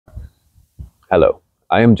Hello,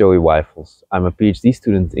 I am Joey Wijffels. I'm a PhD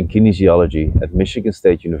student in kinesiology at Michigan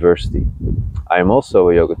State University. I am also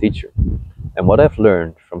a yoga teacher, and what I've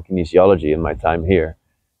learned from kinesiology in my time here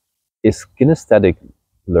is kinesthetic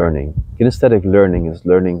learning. Kinesthetic learning is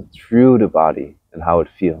learning through the body and how it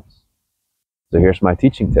feels. So here's my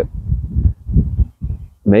teaching tip.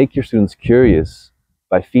 Make your students curious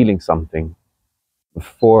by feeling something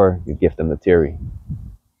before you give them the theory.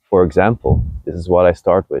 For example, this is what I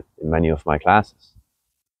start with in many of my classes.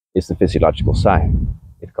 It's the physiological sigh.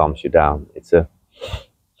 It calms you down. It's a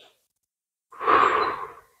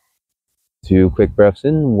 2 quick breaths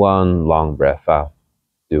in, 1 long breath out.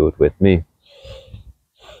 Do it with me.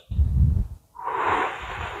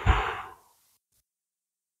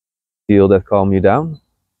 Feel that calm you down?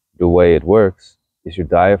 The way it works is your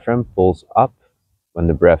diaphragm pulls up when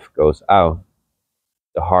the breath goes out.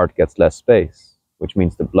 The heart gets less space, which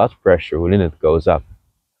means the blood pressure within it goes up.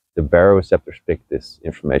 The baroreceptors pick this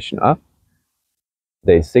information up.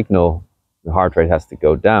 They signal the heart rate has to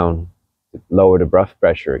go down to lower the blood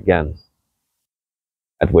pressure again,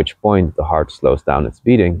 at which point the heart slows down its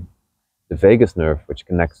beating. The vagus nerve, which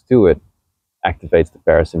connects to it, activates the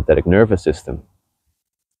parasympathetic nervous system.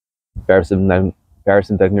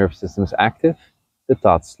 Parasympathetic nervous system is active, the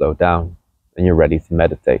thoughts slow down, and you're ready to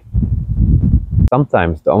meditate.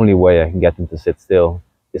 Sometimes the only way I can get them to sit still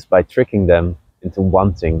is by tricking them into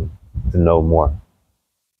wanting to know more.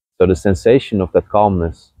 So the sensation of that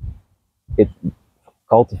calmness, it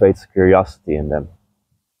cultivates curiosity in them.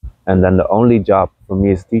 And then the only job for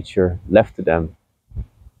me as a teacher left to them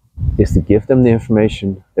is to give them the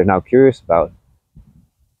information they're now curious about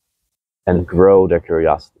and grow their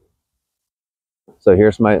curiosity. So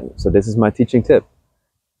this is my teaching tip.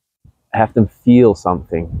 Have them feel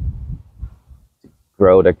something to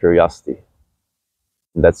grow their curiosity.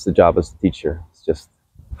 And that's the job as a teacher. It's just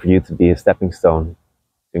for you to be a stepping stone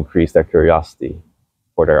to increase their curiosity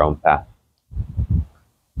for their own path.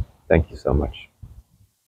 Thank you so much.